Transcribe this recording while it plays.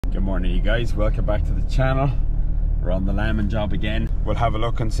Morning you guys, welcome back to the channel. We're on the lambing job again. We'll have a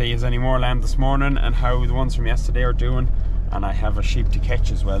look and see is any more lamb this morning and how the ones from yesterday are doing. And I have a sheep to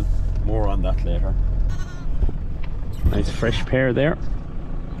catch as well. More on that later. Nice fresh pair there.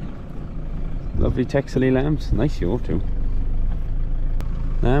 Lovely Texely lambs. Nice Ewetube.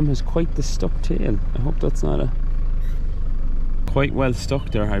 Lamb has quite the stuck tail. I hope that's not a... Quite well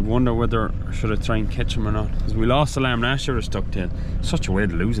stuck there. I wonder whether should I try and catch him or not. Because we lost a lamb last year with a stuck tail. Such a way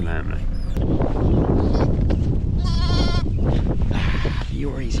to lose a lamb like. You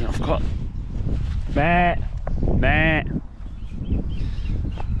were easy enough cut. Bah! Bah!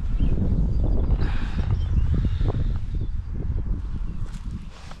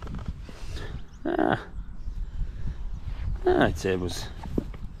 I'd say it was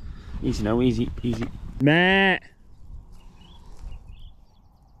easy now, easy. Bah!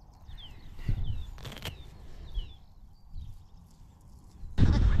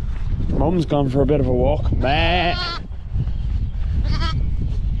 Mum's gone for a bit of a walk. Bah!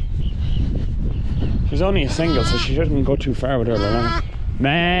 She's only a single, so she shouldn't go too far with her lamb.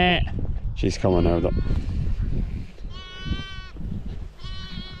 Bah! She's coming now though.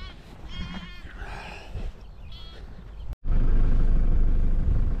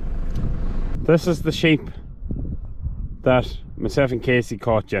 This is the sheep that myself and Casey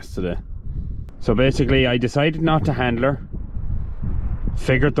caught yesterday. So basically I decided not to handle her.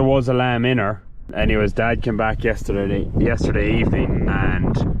 Figured there was a lamb in her. Anyways, Dad came back yesterday evening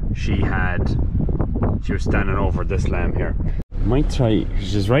and she was standing over this lamb here. Might try,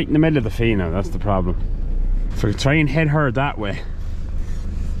 she's right in the middle of the field now, that's the problem. If we try and head her that way.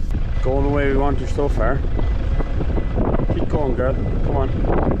 Going the way we want her so far. Keep going, girl, come on.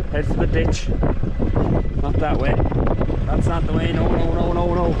 Head for the ditch. Not that way. That's not the way, no. I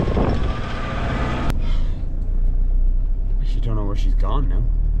don't know where she's gone now.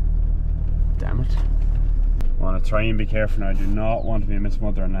 Damn it. I want to try and be careful now. I do not want to be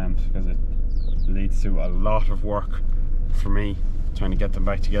mismothering lambs because it leads to a lot of work for me trying to get them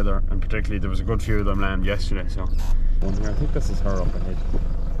back together, and particularly there was a good few of them lambed yesterday, so one here. I think this is her up ahead,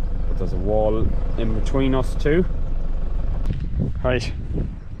 but there's a wall in between us two. Right,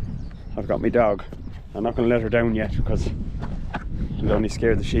 I've got my dog. I'm not going to let her down yet because it'll only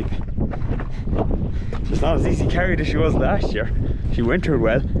scare the sheep. She's not as easy carried as she was last year. She wintered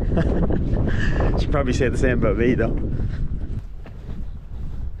well. She'd probably say the same about me though.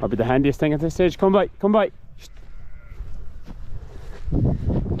 Probably the handiest thing at this stage. Come by.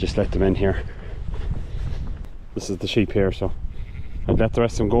 Just let them in here. This is the sheep here, so I'd let the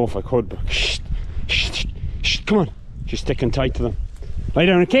rest of them go if I could, but shh, come on. She's sticking tight to them. Lie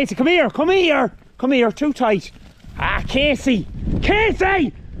down. Casey, come here, too tight. Ah, Casey,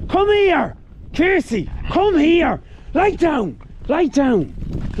 come here. Casey, come here. Lie down.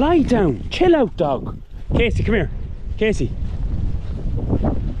 Chill out, dog. Casey, come here. Casey.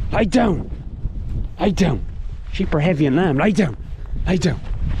 Lie down. Sheep are heavy and lamb. Lie down.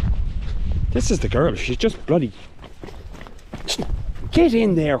 This is the girl. She's just bloody... Get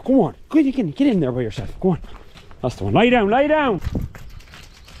in there. Go on. Get in there by yourself. Go on. That's the one. Lie down.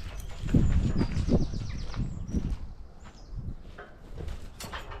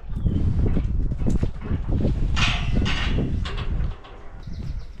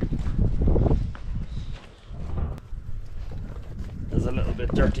 There's a little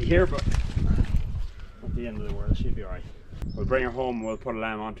bit dirty here, but at the end of the world, she'll be alright. We'll bring her home and we'll put a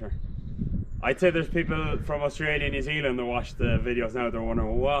lamb onto her. I'd say there's people from Australia and New Zealand that watch the videos now, they're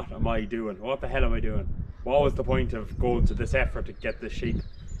wondering, what am I doing? What the hell am I doing? What was the point of going to this effort to get this sheep?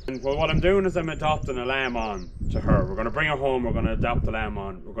 And well, what I'm doing is I'm adopting a lamb on to her. We're going to bring her home, we're going to adopt the lamb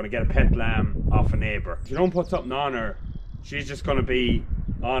on. We're going to get a pet lamb off a neighbour. If you don't put something on her, she's just going to be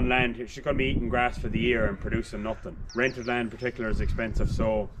on land. She's going to be eating grass for the year and producing nothing. Rented land in particular is expensive,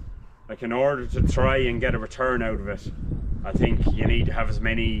 so like in order to try and get a return out of it, I think you need to have as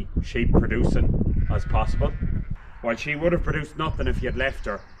many sheep producing as possible. While she would have produced nothing if you had left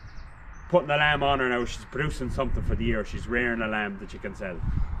her, putting the lamb on her now, she's producing something for the year. She's rearing a lamb that you can sell.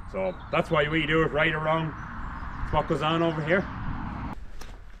 So that's why we do it, right or wrong. It's what goes on over here.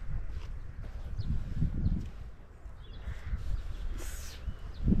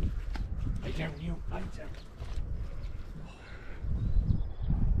 Lie down, you. Lie down.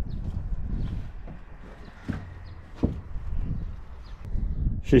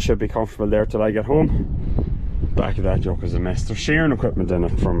 She should be comfortable there till I get home. Back of that joke is a mess. There's shearing equipment in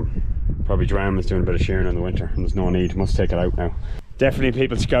it from probably Dram is doing a bit of shearing in the winter, and there's no need. Must take it out now. Definitely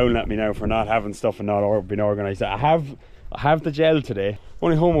people scowling at me now for not having stuff and not being organised. I have the gel today.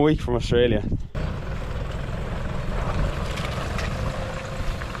 Only home a week from Australia.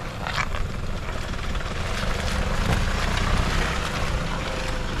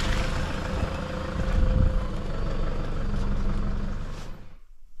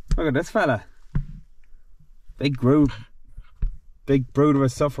 Look at this fella. Big brood of a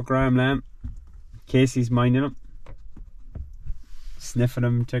Suffolk ram lamb. Casey's minding him. Sniffing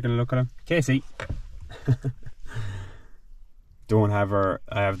him, taking a look at him. Casey. Don't have her.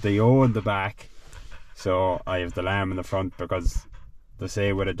 I have the ewe in the back, so I have the lamb in the front, because they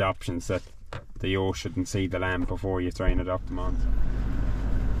say with adoptions that the ewe shouldn't see the lamb before you try and adopt them on.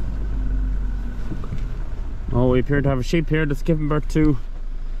 Oh, we appear to have a sheep here that's given birth to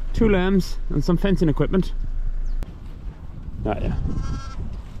 2 lambs and some fencing equipment. Ah, yeah.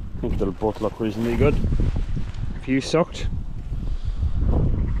 I think they'll both look reasonably good. If you sucked.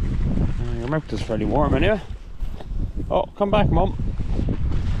 Your mouth is fairly warm anyway. Oh, come back, Mum.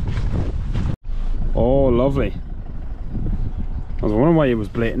 Oh, lovely. I was wondering why it was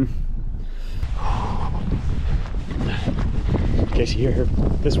blatant. Casey, here.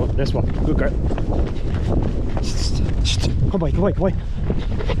 This one. Good girl. Come by.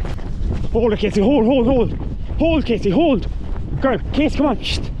 Hold her, Casey. Hold. Hold, Casey, hold. Girl, Casey, come on.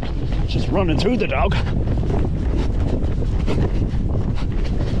 She's running through the dog.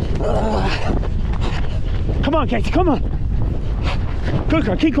 Come on, Casey, come on. Good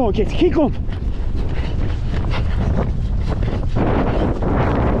girl, keep going, Casey, keep going.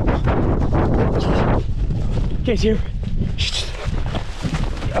 Casey, here.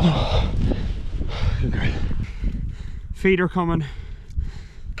 Oh. Good girl. Feet are coming,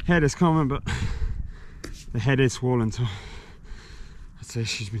 head is coming, but the head is swollen, so I'd say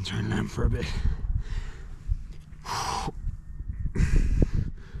she's been trying lamb for a bit.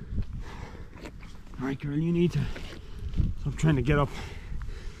 Alright, girl, you need to stop trying to get up.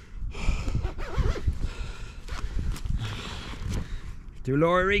 Do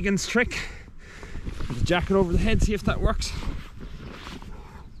Laura Regan's trick. Put the jacket over the head, see if that works.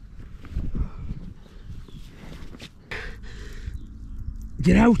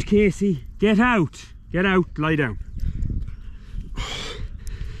 Get out, Casey. Get out. Get out. Lie down.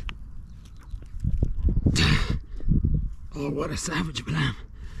 Oh, what a savage of a lamb.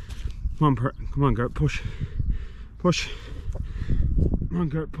 Come on, girl, push. Push. Come on,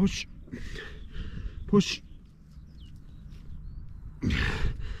 girl, push. Push.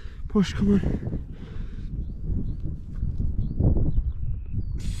 Push, come on.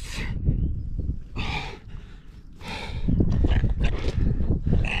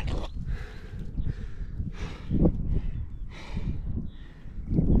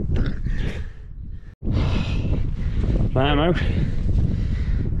 Lamb out.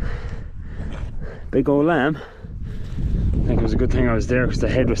 Big old lamb. I think it was a good thing I was there because the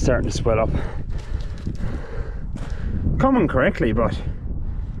head was starting to swell up. Coming correctly, but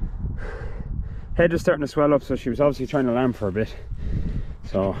head was starting to swell up, so she was obviously trying to lamb for a bit.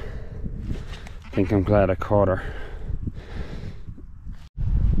 So I think I'm glad I caught her.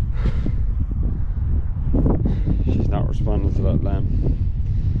 She's not responding to that lamb.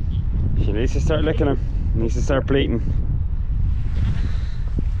 She needs to start licking him. Needs to start bleating.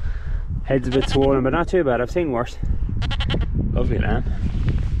 Head's a bit swollen, but not too bad. I've seen worse. Lovely lamb.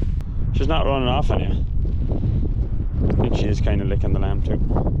 She's not running off anyway. I think she is kind of licking the lamb too,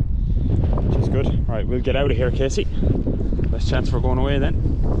 which is good. Right, we'll get out of here, Casey. Best chance for going away then.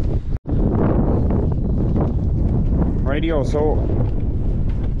 Rightio, so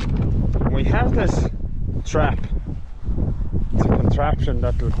we have this trap. It's a contraption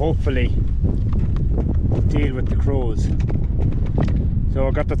that will hopefully deal with the crows. So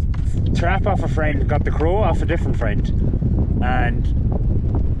I got the trap off a friend, got the crow off a different friend,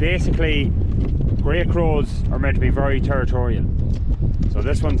 and basically grey crows are meant to be very territorial. So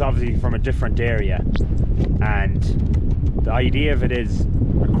this one's obviously from a different area, and the idea of it is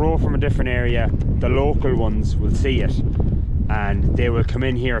a crow from a different area, the local ones will see it and they will come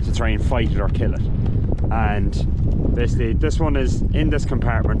in here to try and fight it or kill it. And basically this one is in this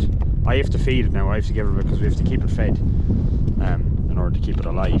compartment. I have to feed it now, I have to give it because we have to keep it fed in order to keep it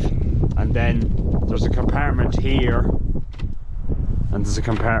alive. And then there's a compartment here and there's a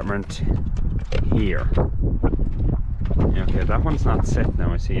compartment here. Okay, that one's not set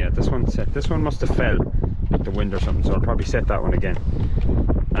now, I see. Yeah, this one's set. This one must have fell with the wind or something, so I'll probably set that one again.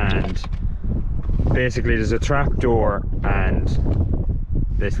 And basically there's a trap door, and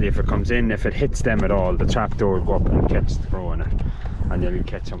basically if it comes in, if it hits them at all, the trap door will go up and catch the crow in it, and then you'll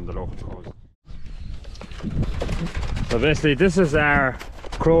catch some of the local crows. So basically this is our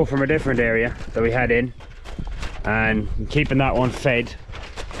crow from a different area that we had in, and I'm keeping that one fed.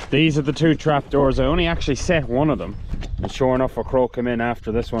 These are the two trap doors. I only actually set one of them, and sure enough a crow came in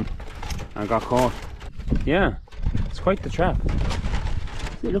after this one and got caught. Yeah, it's quite the trap.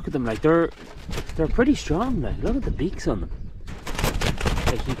 See, look at them, like they're pretty strong. Like, look at the beaks on them.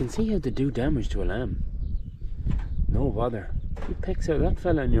 Like, you can see how they do damage to a lamb. No bother. You picks out that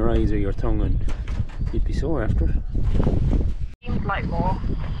fella in your eyes or your tongue and you'd be sore after it. Seems like more.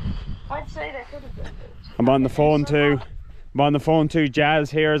 I'd say they could have been. I'm on the phone to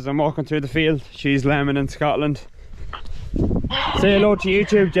Jazz here as I'm walking through the field. She's lambing in Scotland. Say hello to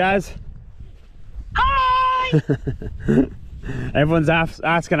YouTube, Jazz. Hi! Everyone's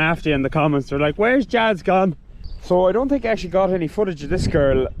asking after you in the comments. They're like, where's Jazz gone? So I don't think I actually got any footage of this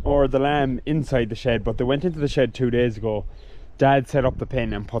girl or the lamb inside the shed, but they went into the shed 2 days ago. Dad set up the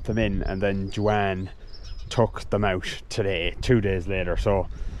pen and put them in, and then Joanne took them out today, 2 days later. So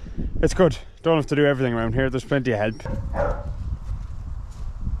it's good. Don't have to do everything around here. There's plenty of help.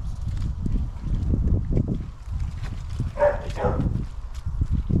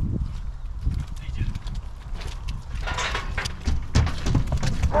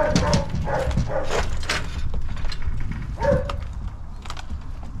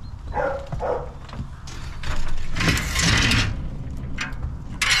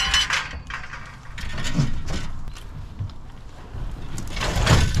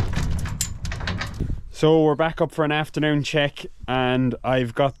 So we're back up for an afternoon check, and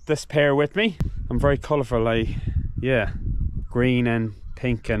I've got this pair with me. I'm very colourful, yeah, green and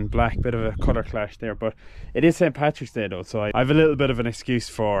pink and black, bit of a colour clash there, but it is St. Patrick's Day though, so I have a little bit of an excuse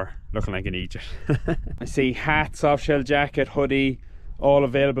for looking like an idiot. I see hat, soft shell jacket, hoodie, all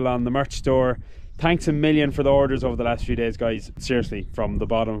available on the merch store. Thanks a million for the orders over the last few days, guys. Seriously, from the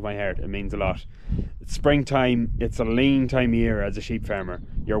bottom of my heart, it means a lot. It's springtime, it's a lean time of year as a sheep farmer.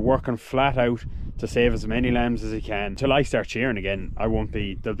 You're working flat out to save as many lambs as you can. Till I start shearing again,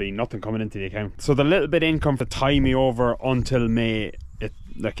 there'll be nothing coming into the account. So the little bit of income to tie me over until May,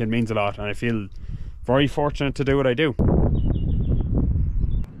 it means a lot, and I feel very fortunate to do what I do.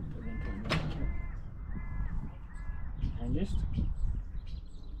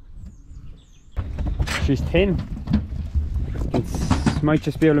 She's thin. Might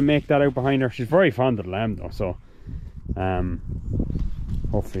just be able to make that out behind her. She's very fond of the lamb though, so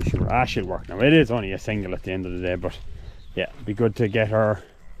hopefully she'll work now. It is only a single at the end of the day, but yeah, it'd be good to get her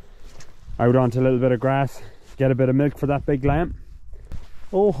out onto a little bit of grass, get a bit of milk for that big lamb.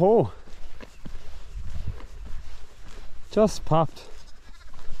 Oh ho! Just popped.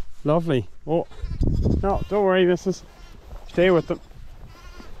 Lovely. Oh no, don't worry, missus. Stay with them.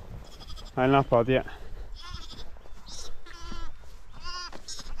 I'll not bother you.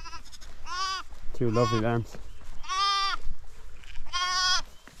 Two lovely lambs.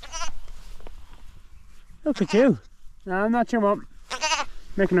 Look at you. No, I'm not your mum.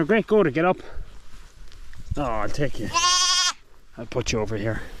 Making a great go to get up. Oh, I'll take you. I'll put you over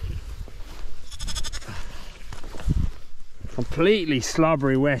here. Completely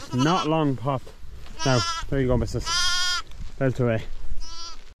slobbery wet, not long popped. Now, there you go, missus. Belt away.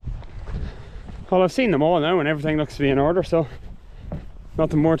 Well, I've seen them all now and everything looks to be in order, so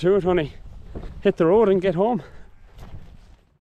nothing more to it, honey. Hit the road and get home.